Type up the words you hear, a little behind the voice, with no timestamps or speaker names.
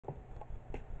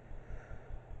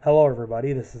Hello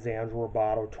everybody, this is Andrew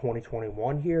Roboto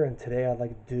 2021 here, and today I'd like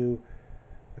to do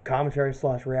a commentary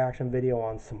slash reaction video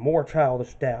on some more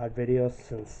Childish Dad videos,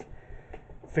 since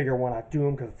I figure why not do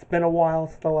them, because it's been a while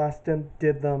since I last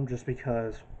did them, just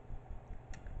because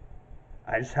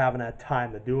I just haven't had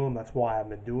time to do them. That's why I haven't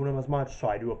been doing them as much, so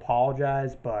I do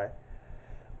apologize, but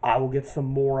I will get some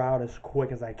more out as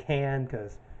quick as I can,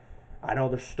 because I know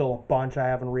there's still a bunch I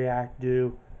haven't reacted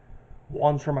to.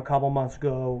 One's from a couple months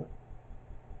ago,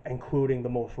 including the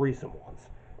most recent ones.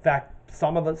 In fact,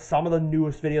 some of the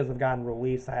newest videos have gotten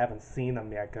released. I haven't seen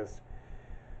them yet because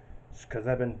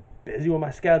I've been busy with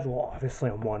my schedule, obviously,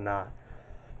 and whatnot.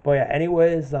 But yeah,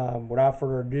 anyways, without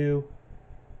further ado,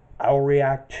 I will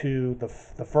react to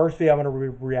the first video I'm going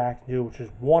to react to, which is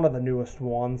one of the newest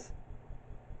ones.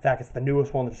 In fact, it's the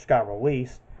newest one that just got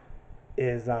released.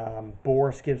 Is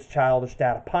Boris gives Childish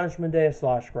Dad a punishment day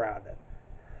 / grounded.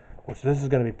 Which this is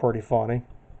going to be pretty funny.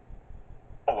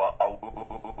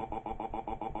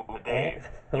 Dave,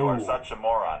 you are such a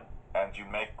moron, and you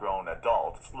make grown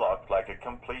adults look like a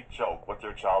complete joke with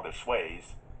your childish ways.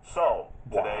 So,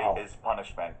 today is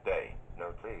punishment day.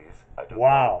 No, please. I don't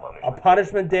Wow, a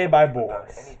punishment day by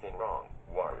Boris. Anything wrong?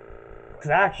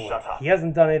 Exactly. Shut up. He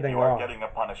hasn't done anything wrong. You are getting a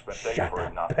punishment day Shut for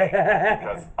up. nothing,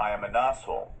 because I am an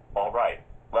asshole. Alright,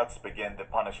 let's begin the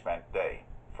punishment day.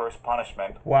 First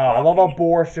punishment. Wow, I love how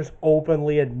Boris just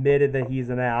openly admitted that he's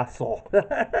an asshole.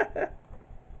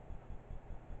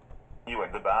 You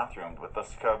in the bathroom with the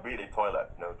skibidi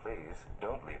toilet. No, please.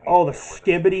 Don't leave me. Oh, the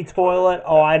skibidi toilet?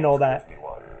 Oh, I know that.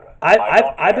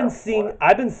 I've been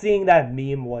seeing that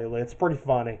meme lately. It's pretty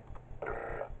funny.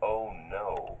 Oh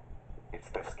no. It's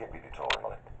the skibidi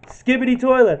toilet. Skibidi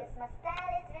toilet.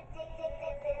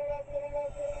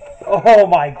 Oh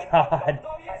my god.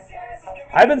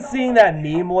 I've been seeing that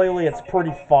meme lately. It's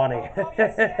pretty funny.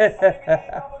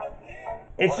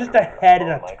 It's just a head in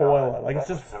a toilet. Like, it's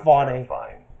just funny.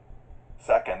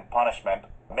 Second punishment,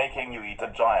 making you eat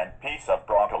a giant piece of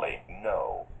broccoli.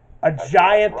 No. A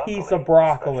giant piece of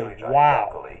broccoli. Wow.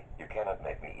 Broccoli. You cannot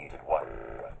make me eat it. What?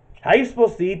 How are you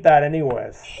supposed to eat that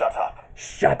anyways? Shut up.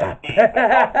 Shut up. Eat the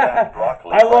goddamn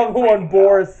broccoli. I love when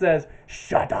Boris says,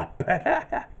 shut up.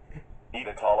 Eat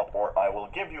it all up or I will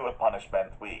give you a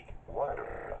punishment week. What?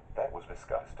 That was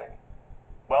disgusting.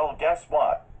 Well, guess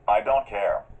what? I don't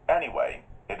care. Anyway,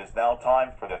 it is now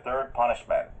time for the third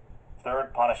punishment.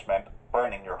 Third punishment,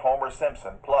 burning your Homer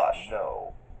Simpson plush.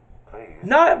 No. Please.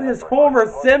 Not his Homer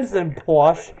Simpson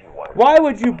plush. Why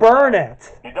would you burn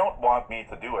it? You don't want me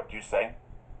to do it, you say?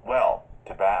 Well,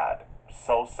 too bad.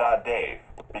 So sad, Dave.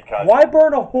 Because... Why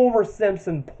burn a Homer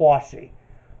Simpson plushie?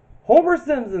 Homer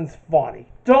Simpson's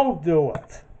funny. Don't do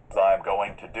it. I'm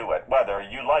going to do it, whether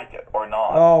you like it or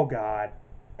not. Oh, God.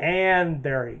 And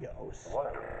there he goes.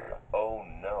 What? Oh,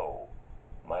 no.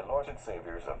 My Lord and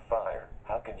Savior is on fire.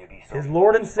 How can you be so... His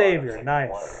Lord and Savior.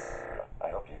 Nice. I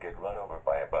hope you get run over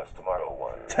by a bus tomorrow.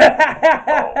 Oh,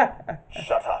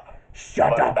 shut up.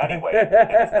 Shut up. Anyway, it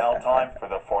is now time for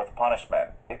the fourth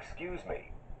punishment. Excuse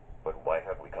me, but why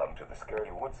have we come to the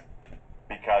scary woods?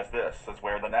 Because this is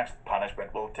where the next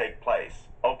punishment will take place.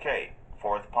 Okay,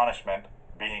 fourth punishment,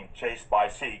 being chased by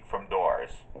Zeke from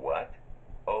doors. What?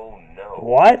 Oh no.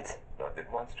 What? Not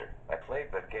that monster. I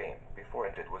played that game before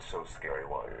and it was so scary.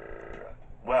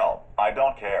 Well, I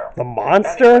don't care. The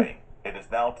monster? Anyway, it is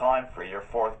now time for your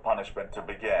fourth punishment to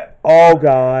begin. Oh,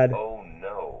 God. Oh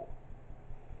no.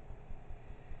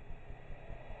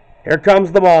 Here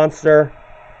comes the monster.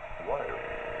 What?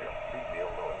 Leave me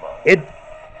alone, monster.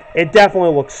 It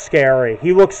definitely looks scary.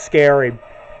 He looks scary.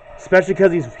 Especially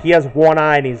because he has one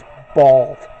eye and he's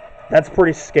bald. That's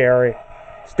pretty scary.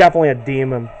 It's definitely a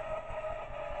demon.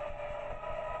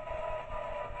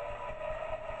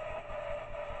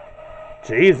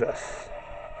 Jesus.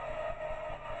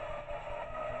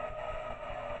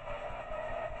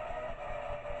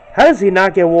 How does he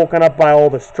not get woken up by all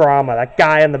this drama? That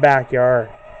guy in the backyard.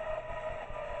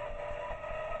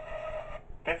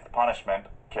 Fifth punishment,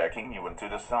 kicking you into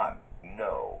the sun.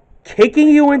 No. Kicking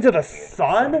you into the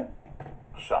sun?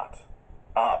 Shut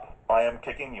up. I am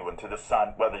kicking you into the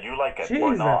sun whether you like it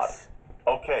or not. Jesus.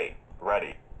 Okay,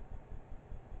 ready.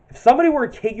 If somebody were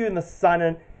to kick you in the sun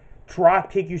and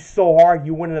drop kick you so hard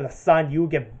you went into the sun, you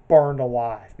would get burned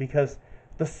alive. Because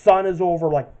the sun is over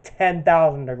like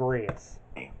 10,000 degrees.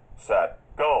 Set,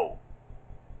 go.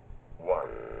 What?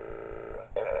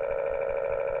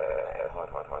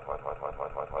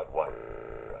 What?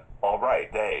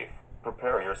 Alright, Dave.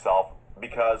 Prepare yourself,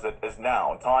 because it is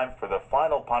now time for the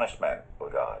final punishment. Oh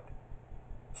God.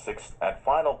 Sixth and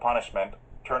final punishment,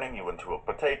 turning you into a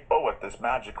potato with this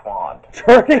magic wand.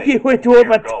 Turning you into a Here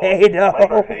goes. potato.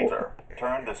 Clever hater.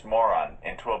 Turn this moron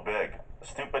into into a big,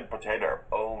 stupid potato.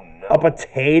 Oh no. A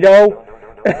potato?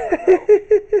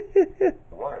 No.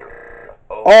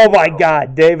 Oh my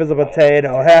God, Dave is a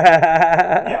potato.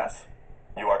 Yes,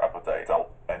 you are a potato,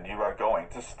 and you are going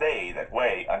to stay that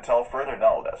way until further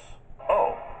notice.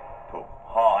 Oh,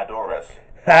 Doris.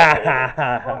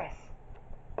 Boris,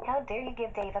 how dare you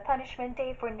give Dave a punishment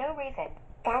day for no reason?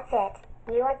 That's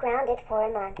it. You are grounded for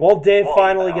a month. Well, Dave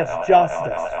finally gets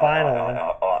justice. Finally.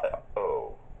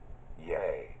 Oh,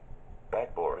 yay.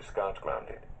 That Boris got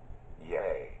grounded.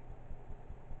 Yay.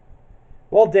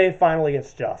 Well, Dave finally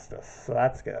gets justice, so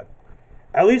that's good.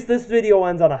 At least this video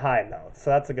ends on a high note, so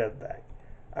that's a good thing.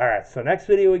 Alright, so next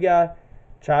video we got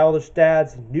Childish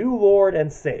Dad's new Lord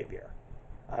and Savior.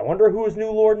 I wonder who his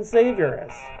new Lord and Savior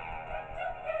is.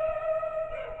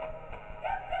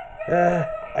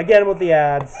 Again with the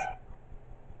ads.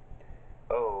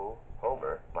 Oh,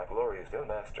 Homer, my glorious dough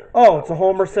master. Oh, it's a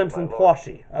Homer Simpson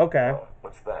plushie. Okay.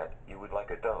 What's that? You would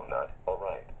like a donut?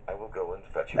 Alright, I will go and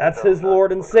fetch you That's a donut. his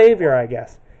Lord and Savior, I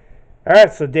guess.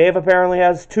 Alright, so Dave apparently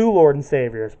has two Lord and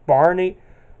Saviors. Barney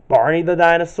the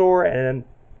dinosaur, and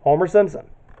Homer Simpson.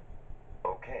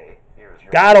 Okay, here's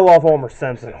your... Gotta love Homer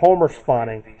Simpson. Homer's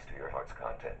funny. Feast to your heart's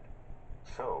content.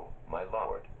 So, my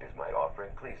lord, is my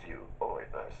offering please you? Oh,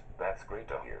 it does. That's great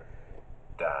to hear.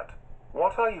 Dad,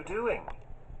 what are you doing?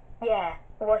 Yeah,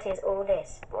 what is all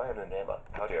this? Brian and Emma,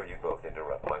 how dare you both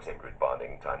interrupt my sacred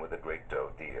bonding time with the great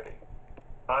dough deity?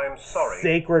 I'm sorry.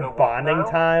 Sacred The what bonding now?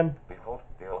 time? Behold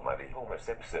the almighty Homer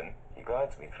Simpson. He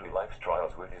guides me through life's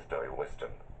trials with his doughy wisdom.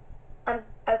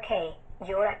 Okay.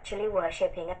 You're actually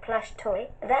worshipping a plush toy?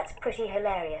 That's pretty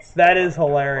hilarious. That is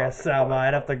hilarious, Selma.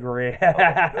 I'd have to agree.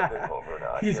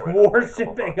 He's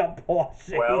worshipping a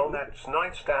plushie. Well, that's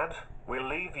nice, Dad. We'll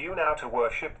leave you now to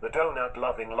worship the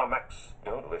donut-loving Lomax.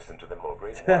 Don't listen to them, oh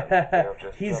great one. They're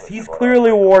just jealous he's of our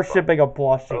clearly outbreak of worshipping a fun.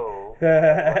 plushie. Oh,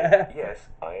 right. Yes,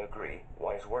 I agree.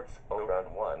 Wise words. Oh, round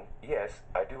one. Yes,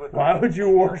 I do agree. Why would you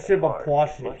worship a Much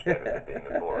plushie? better than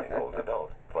being a boring old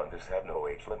adult. Fun does have no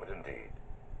age limit indeed.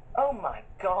 Oh my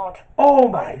God. Oh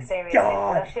Are my you seriously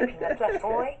God. worshipping a plush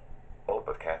toy? Oh,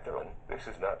 but Catherine, this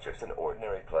is not just an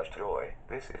ordinary plush toy.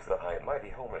 This is the high and mighty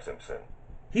Homer Simpson.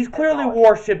 He's clearly God.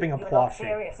 worshipping a You're not plushie.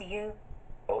 serious, you?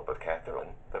 Oh, but Catherine,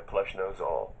 the plush knows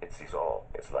all. It sees all.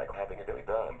 It's like having a Billy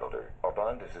builder. Our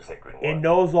bond is a sacred one. It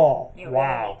knows all. You really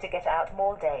Wow. need to get out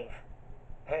more, Dave.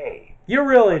 Hey. You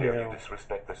really How dare you do.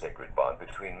 disrespect the sacred bond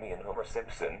between me and Homer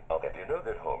Simpson? I'll have you know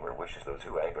that Homer wishes those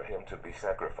who anger him to be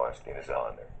sacrificed in his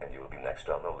honor, and you will be next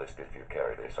on the list if you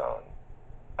carry this on.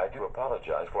 I do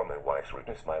apologize for my wife's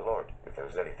rudeness, my lord. If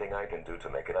there's anything I can do to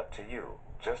make it up to you,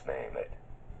 just name it.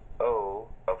 Oh,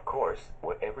 of course,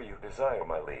 whatever you desire,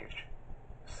 my liege.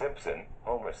 Simpson,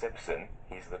 Homer Simpson,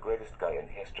 he's the greatest guy in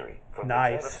history. From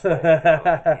Nice. the town of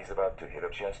Springfield, he's about to hit a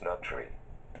chestnut tree.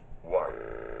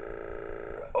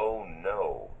 War. Oh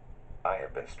no. I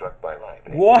have been struck by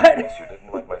lightning. What? Yes, you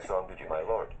didn't like my song, did you, my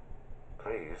lord?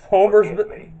 Please. Homer's forgive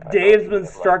been- me. Dave's I been know you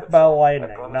struck like by that song.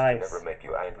 lightning. I promise Nice. to never make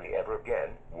you angry ever again.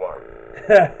 War.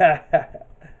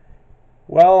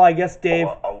 Well, I guess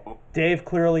Dave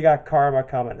clearly got karma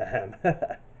coming to him.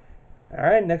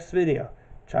 Alright, next video.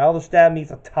 Childish Dad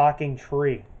meets a talking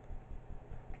tree.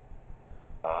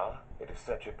 Ah, it is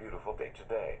such a beautiful day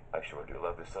today. I sure do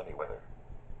love the sunny weather.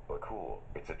 Oh, cool.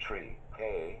 It's a tree.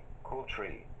 Hey, cool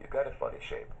tree. You got a funny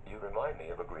shape. You remind me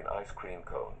of a green ice cream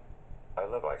cone. I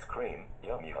love ice cream.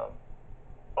 Yum yum.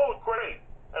 Oh, great.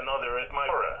 Another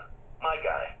admirer. My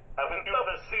guy, haven't you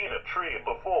ever seen a tree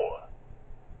before?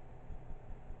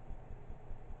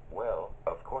 Well,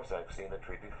 of course I've seen a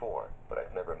tree before, but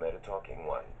I've never met a talking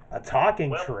one. A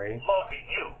talking Well, tree? lucky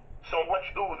you. So what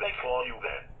do they call you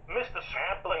then? Mr.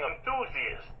 Sapling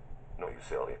Enthusiast. No, you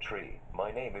silly tree.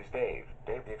 My name is Dave.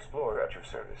 Dave the Explorer at your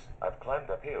service. I've climbed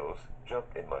up hills,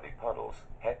 jumped in muddy puddles.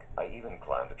 Heck, I even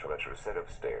climbed a treacherous set of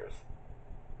stairs.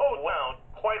 Oh, wow,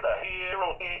 quite a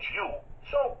hero is you.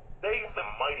 So, Dave the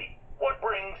Mighty, what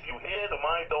brings you here to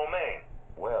my domain?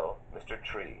 Well, Mr.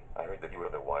 Tree, I heard that you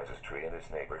are the wisest tree in this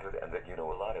neighborhood and that you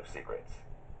know a lot of secrets.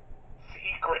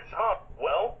 Secrets, huh?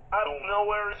 Well, I don't know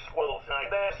where squirrels hide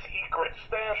their secret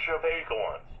stash of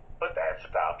acorns. But that's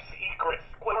top secret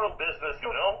squirrel business, you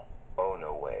know? Oh,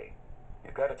 no way. You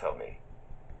gotta tell me.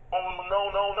 Oh,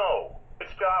 no.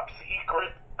 It's top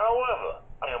secret. However,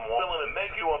 I am willing to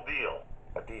make you a deal.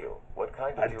 A deal? What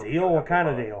kind of A deal? do you deal? have What in kind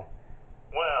of mind? deal?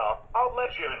 Well, I'll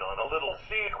let you in on a little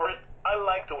secret. I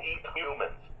like to eat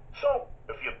humans. So,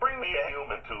 if you bring me a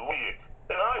human to eat,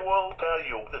 then I will tell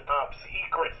you the top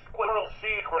secret squirrel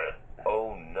secret.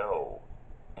 Oh, no.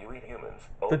 You eat humans?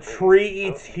 Oh, The please, tree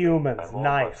don't eats eat me. humans. I'm all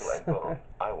Nice. muscle and bone.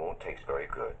 I won't taste very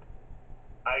good.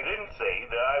 I didn't say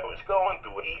that I was going to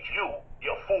eat you,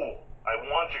 you fool. I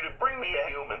want you to bring me a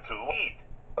human to eat.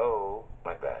 Oh,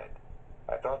 my bad.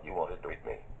 I thought you wanted to eat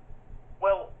me.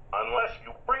 Well, unless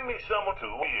you bring me someone to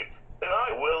eat, then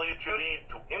I will eat you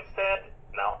instead.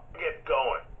 Now, get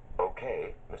going.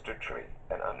 Okay, Mr. Tree,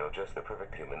 and I know just the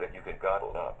perfect human that you can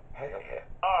gobble up. Hey.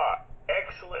 Ah,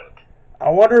 excellent. I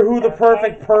wonder who the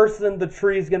perfect person the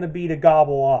tree's gonna be to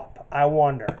gobble up. I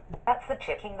wonder. That's the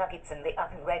chicken nuggets in the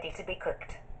oven ready to be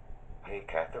cooked. Hey,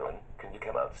 Catherine, can you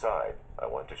come outside? I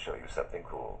want to show you something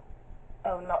cool.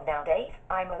 Oh, not now, Dave.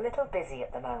 I'm a little busy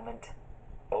at the moment.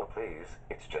 Oh, please,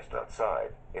 it's just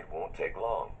outside. It won't take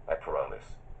long, I promise.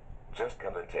 Just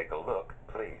come and take a look,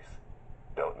 please.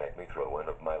 Don't make me throw one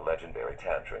of my legendary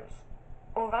tantrums.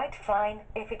 Alright, fine.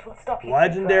 If it will stop you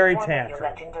Legendary from throwing one of your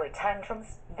tantrum. legendary tantrums,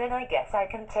 then I guess I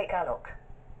can take a look.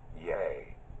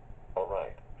 Yay.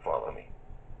 Alright, follow me.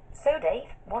 So, Dave,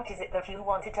 what is it that you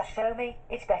wanted to show me?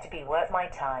 It better be worth my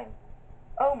time.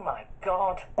 Oh my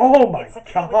god. Oh my It's a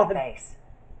tree with a god. face.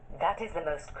 That is the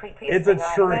most creepiest It's a thing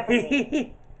I've ever seen.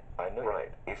 tree. I know,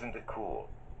 right? Isn't it cool?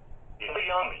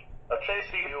 Yummy. A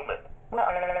tasty human.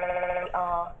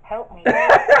 Help me. This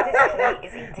tree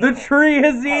is eating The me. tree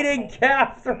is Help eating me.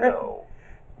 Catherine. No.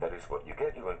 That is what you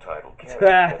get, you entitled Karen.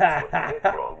 That is what you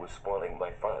get for always spoiling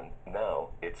my fun. Now,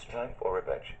 it's time for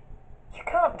revenge. You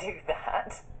can't do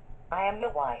that. I am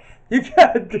your wife. You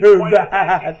can't do Quite a tasty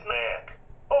that. snack.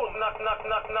 Oh, knock.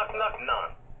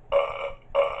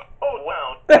 Oh,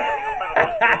 wow. That human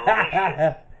was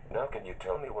delicious. Now can you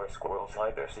tell me where squirrels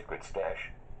hide their secret stash?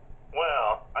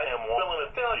 Well, I am willing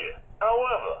to tell you.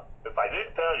 However, if I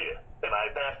did tell you, then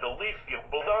I'd have to leave you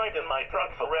behind in my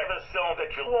truck forever so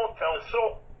that you won't tell us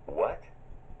so. What?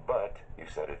 But you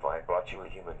said if I brought you a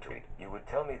human treat, you would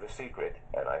tell me the secret,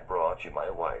 and I brought you my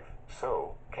wife.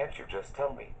 So, can't you just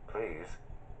tell me, please?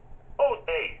 Oh,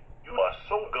 Dave, you are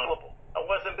so gullible. I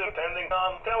wasn't intending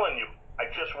on telling you. I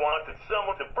just wanted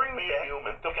someone to bring me a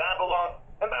human to gobble on,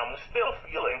 and I'm still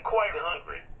feeling quite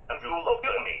hungry. And you look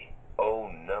at me. Oh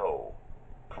no.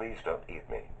 Please don't eat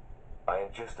me. I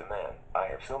am just a man. I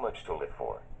have so much to live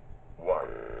for. What?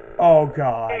 Oh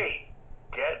god. Hey,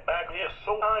 get back here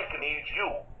so I can eat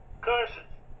you. Curses,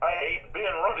 I hate being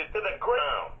rooted to the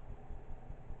ground.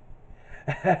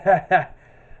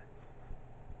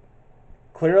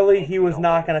 Clearly, he was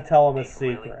not going to tell him his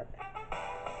secret.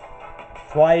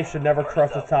 That's why you should never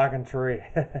trust a talking tree.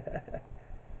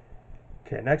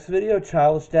 Okay, next video,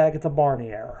 Childish Dad gets a Barney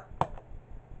error.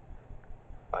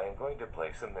 I am going to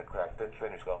play some Minecraft and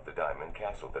finish off the diamond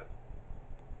castle that...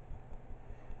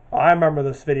 I remember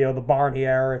this video, the Barney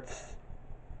error.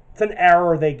 It's an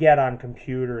error they get on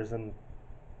computers and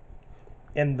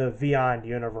in the Beyond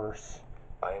universe.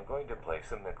 I am going to play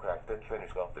some Minecraft and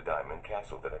finish off the diamond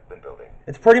castle that I've been building.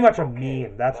 It's pretty much a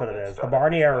meme, that's what it is. The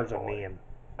Barney error is a meme.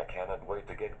 I cannot wait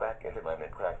to get back into my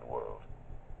Minecraft world.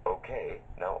 Okay,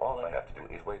 now all I have to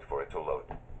do is wait for it to load.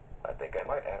 I think I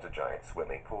might add a giant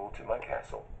swimming pool to my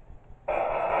castle.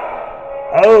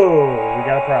 Oh, we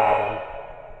got a problem.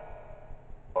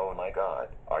 Oh my god,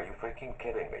 are you freaking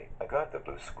kidding me? I got the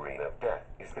blue screen of death.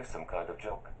 Is this some kind of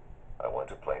joke? I want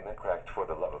to play Minecraft for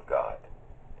the love of God.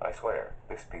 I swear,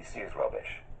 this PC is rubbish.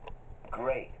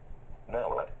 Great. Now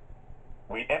what?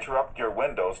 We interrupt your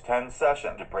Windows 10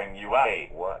 session to bring you a...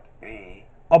 What?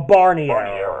 A Barney Barney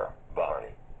error. error. Barney.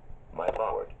 My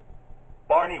lord.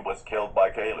 Barney was killed by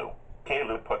Caillou.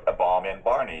 Caillou put a bomb in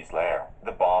Barney's lair.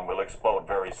 The bomb will explode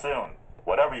very soon.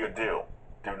 Whatever you do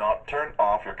not turn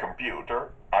off your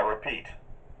computer. I repeat,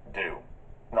 do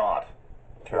not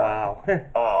turn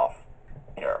off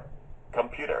your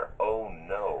computer. Oh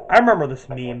no. I remember this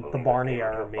I can't meme, the believe Barney that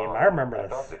error Caillou meme. killed I remember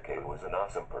Barney. I thought this. that Caillou was an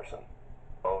awesome person.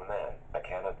 Oh man, I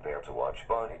cannot bear to watch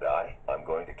Barney die. I'm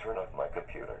going to turn off my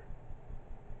computer.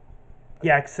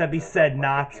 Yeah, except he said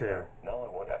not to. Now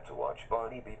I won't have to watch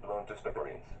Barney be blown to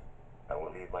smithereens. I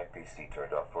will leave my PC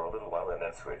turned off for a little while and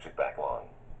then switch it back on.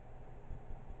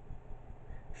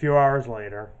 A few hours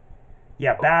later.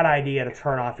 Yeah, bad idea to It's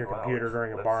turn been off your few computer hours.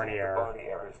 during a Let's Barney see if the error. Barney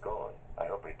error is gone. I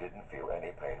hope he didn't feel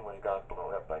any pain when he got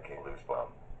blown up by Caillou's bomb.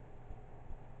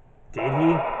 Did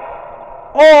he?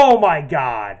 Oh my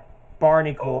god!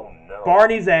 Barney Oh no.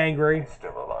 Barney's angry. He's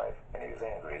still alive, and he's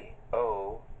angry.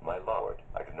 Oh, my lord,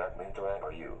 I did not mean to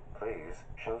anger you. Please,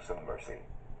 show some mercy.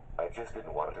 I just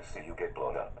didn't want to see you get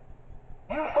blown up.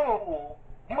 You fool!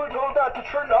 You were told not to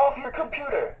turn off your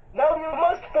computer. Now you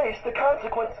must face the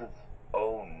consequences.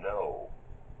 Oh no.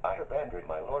 I have angered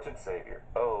my Lord and Savior.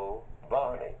 Oh,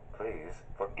 Barney, please,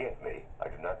 forgive me. I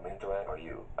did not mean to anger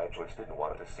you. I just didn't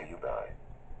want to see you die.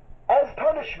 As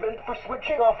punishment for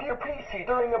switching off your PC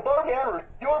during a bug error,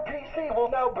 your PC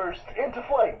will now burst into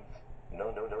flames.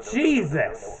 No, no, no, no.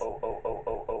 Jesus. No, no, no,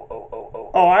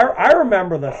 oh. Oh, I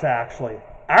remember this actually.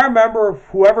 I remember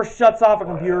whoever shuts off a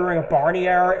computer during a Barney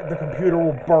error, the computer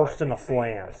will burst into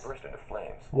flames. Burst into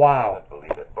flames. Wow. I can't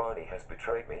believe that Barney has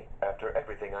betrayed me after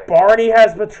everything I Barney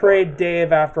has betrayed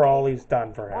Dave after all he's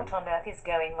done for him. What on earth is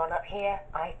going on up here?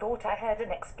 I thought I heard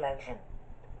an explosion.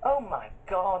 Oh my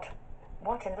god.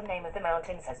 What in the name of the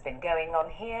mountains has been going on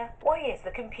here? Why is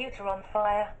the computer on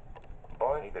fire?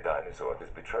 Barney the dinosaur has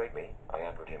betrayed me. I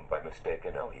angered him by mistake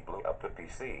and now he blew up the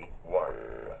PC. War.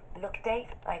 Look, Dave,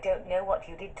 I don't know what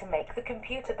you did to make the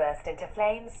computer burst into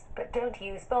flames, but don't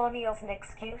use Barney as an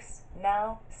excuse.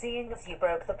 Now, seeing as you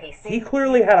broke the PC, He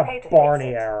clearly had a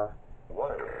Barney error.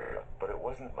 War. But it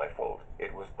wasn't my fault.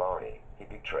 It was Barney. He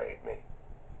betrayed me.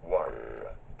 War.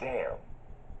 Damn.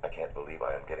 I can't believe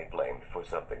I am getting blamed for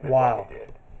something that Barney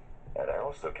did. And I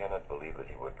also cannot believe that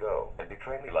he would go and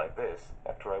betray me like this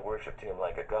after I worshipped him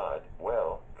like a god.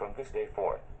 Well, from this day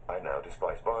forth, I now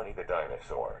despise Barney the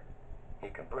dinosaur. He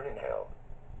can burn in hell.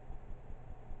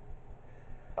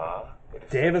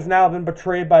 Dave has now been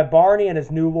betrayed by Barney, and his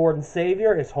new Lord and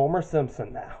Savior is Homer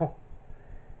Simpson now.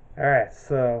 Alright,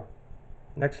 so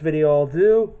next video I'll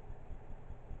do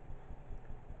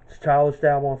is Childish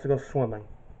Dad wants to go swimming.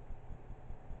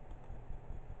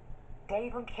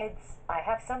 Dave and kids, I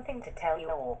have something to tell you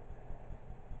all.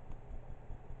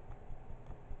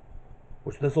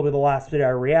 Which this will be the last video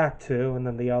I react to, and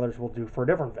then the others we'll do for a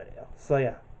different video. So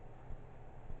yeah.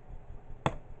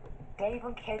 Dave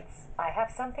and kids, I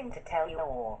have something to tell you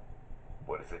all.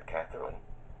 What is it, Catherine?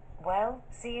 Well,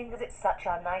 seeing as it's such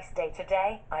a nice day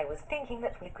today, I was thinking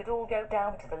that we could all go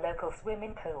down to the local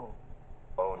swimming pool.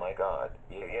 Oh my god.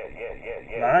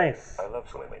 Yeah. Nice. I love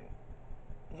swimming.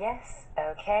 Yes,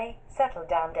 okay, settle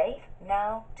down, Dave.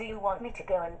 Now, do you want me to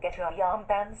go and get your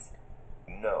armbands?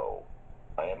 No.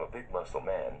 I am a big muscle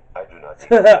man. I do not need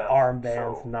armbands,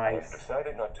 Armbands, nice. I have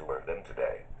decided not to wear them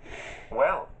today.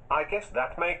 Well, I guess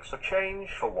that makes a change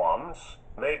for once.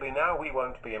 Maybe now we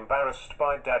won't be embarrassed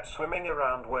by Dad swimming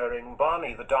around wearing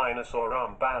Barney the dinosaur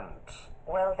armbands.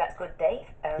 Well, that's good, Dave.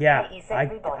 Okay, Yeah, is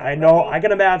everybody I know. ready? I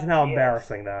can imagine how Yes.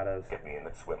 embarrassing that is. Get me in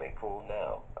the swimming pool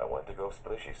now. I want to go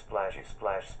splishy splashy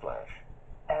splash splash.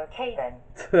 Okay then,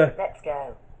 let's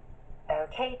go.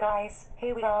 Okay guys,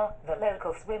 here we are, the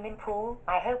local swimming pool.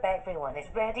 I hope everyone is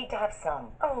ready to have some.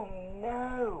 Oh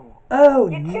no! Oh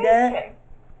You're no! joking!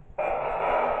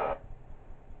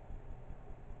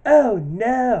 Oh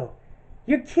no!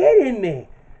 You're kidding me!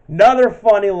 Another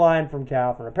funny line from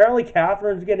Catherine. Apparently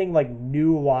Catherine's getting like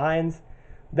new lines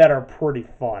that are pretty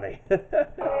funny.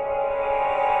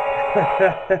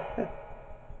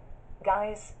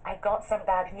 Guys, I got some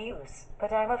bad news,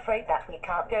 but I'm afraid that we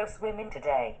can't go swimming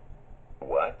today.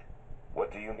 What?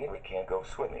 What do you mean we can't go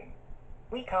swimming?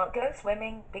 We can't go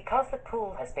swimming because the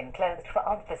pool has been closed for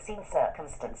unforeseen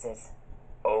circumstances.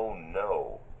 Oh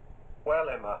no. Well,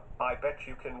 Emma, I bet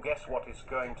you can guess what is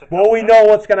going to Well, we know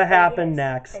what's gonna happen Yes,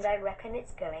 next. And I reckon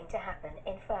it's going to happen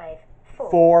in 5, 4,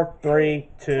 4, 3,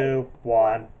 2,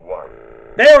 1. War.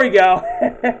 There we go.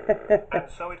 And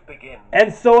so it begins.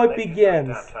 And so it Legendary begins.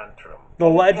 Dad Tantrum. The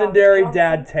legendary Johnson,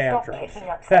 dad stop tantrums. kicking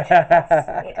up such a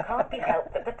fuss. It can't be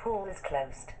helped that the pool is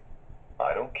closed.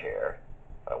 I don't care.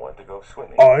 I want to go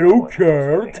swimming. I don't want to go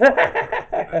care. swimming.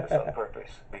 They did this on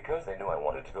purpose because they knew I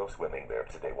wanted to go swimming there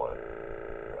today.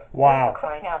 For Wow.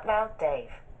 crying out loud, Dave.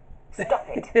 Stop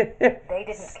it. They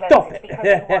didn't close Stop it it. because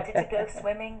they wanted to go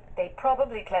swimming. They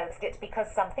probably closed it because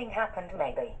something happened,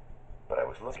 maybe. But I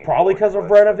was looking Probably forward because to of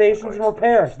going renovations swimming, and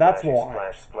repairs, that's splashy, why.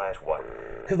 Splash, splash,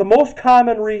 water. Because the most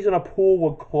common reason a pool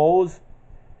would close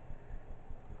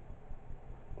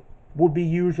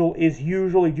is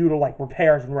usually due to like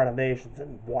repairs and renovations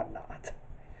and whatnot.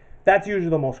 That's usually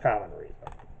the most common reason.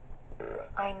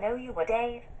 I know you were,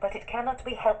 Dave, but it cannot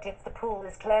be helped if the pool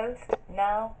is closed.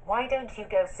 Now, why don't you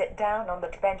go sit down on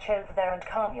that bench over there and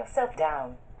calm yourself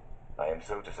down? I am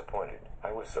so disappointed.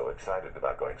 I was so excited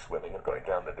about going swimming and going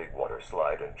down the big water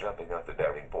slide and jumping off the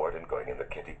diving board and going in the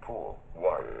kiddie pool.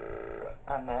 Water.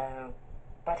 I know.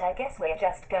 But I guess we're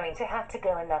just going to have to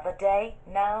go another day.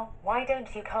 Now, why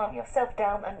don't you calm yourself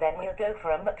down and then we'll go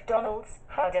for a McDonald's?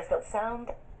 How does that sound?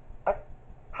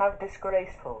 How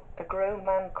disgraceful. A grown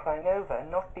man crying over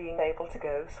not being able to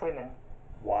go swimming.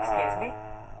 Wow. Excuse me?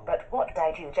 But what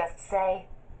did you just say?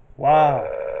 Wow.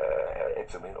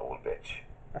 It's a mean old bitch.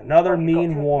 Another Well, you've got to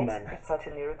mean admit, woman. It's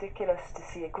utterly ridiculous to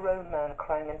see a grown man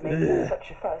crying and making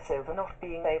such a fuss over not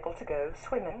being able to go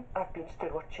swimming. I've been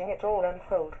stood watching it all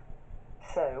unfold.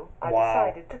 So, I Wow.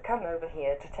 decided to come over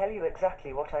here to tell you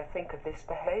exactly what I think of this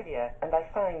behavior, and I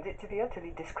find it to be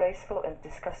utterly disgraceful and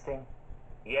disgusting.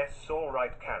 Yes, all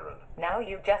right, Karen. Now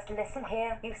you just listen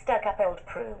here, you stuck-up old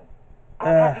prune.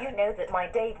 I'll have you know that my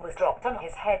Dave was dropped on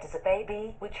his head as a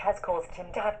baby, which has caused him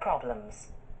to have problems.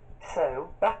 So,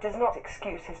 that does not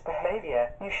excuse his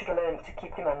behavior. You should learn to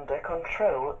keep him under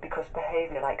control, because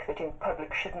behavior like that in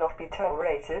public should not be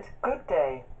tolerated. Good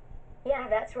day. Yeah,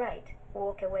 that's right.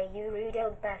 Walk away, you rude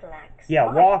old battle axe. Yeah,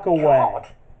 My walk away. God.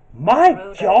 My Rude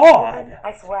old God! woman.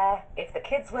 I swear, if the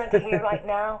kids weren't here right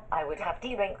now, I would have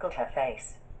de-wrinkled her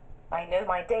face. I know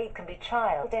my Dave can be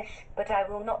childish, but I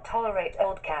will not tolerate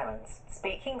old Karens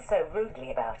speaking so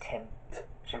rudely about him.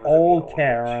 She was a Old mean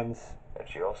Karens. witch, and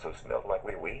she also smelled like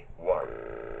wee-wee. War.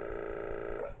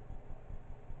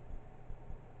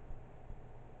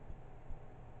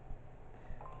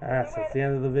 Alright, so that's the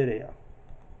end of the video.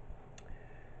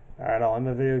 Alright, I'll end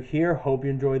the video here. Hope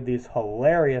you enjoyed these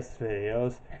hilarious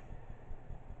videos.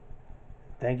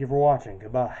 Thank you for watching.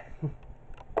 Goodbye.